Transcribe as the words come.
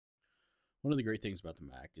One of the great things about the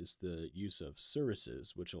Mac is the use of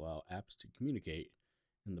services which allow apps to communicate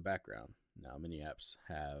in the background. Now, many apps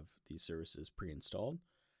have these services pre installed,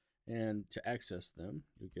 and to access them,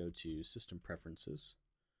 you go to System Preferences.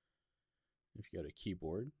 If you go to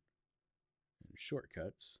Keyboard and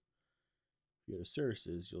Shortcuts, if you go to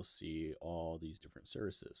Services, you'll see all these different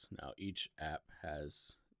services. Now, each app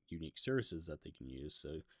has unique services that they can use,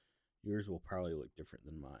 so yours will probably look different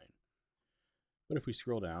than mine. But if we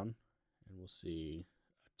scroll down, and we'll see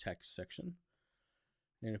a text section,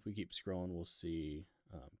 and if we keep scrolling, we'll see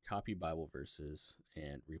copy Bible verses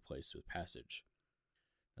and replace with passage.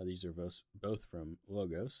 Now, these are both from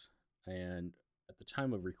Logos, and at the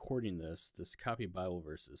time of recording this copy Bible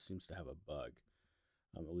verses seems to have a bug,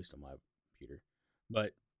 at least on my computer.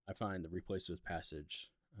 But I find the replace with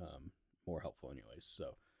passage more helpful anyways.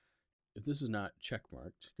 So if this is not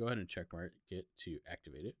checkmarked, go ahead and checkmark it to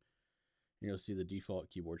activate it. And you'll see the default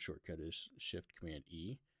keyboard shortcut is Shift Command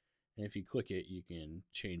E. And if you click it, you can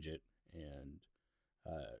change it and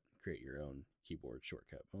create your own keyboard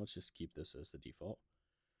shortcut. But let's just keep this as the default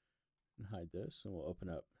and hide this. And we'll open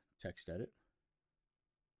up Text Edit,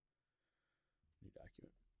 new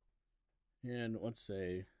document. And let's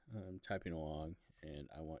say I'm typing along and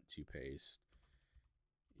I want to paste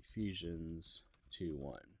Ephesians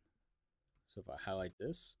 2:1. So if I highlight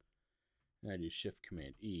this and I do Shift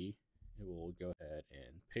Command E, it will go ahead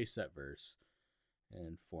and paste that verse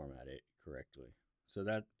and format it correctly. So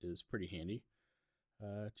that is pretty handy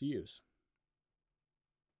to use.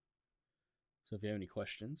 So if you have any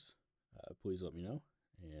questions, please let me know,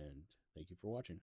 and thank you for watching.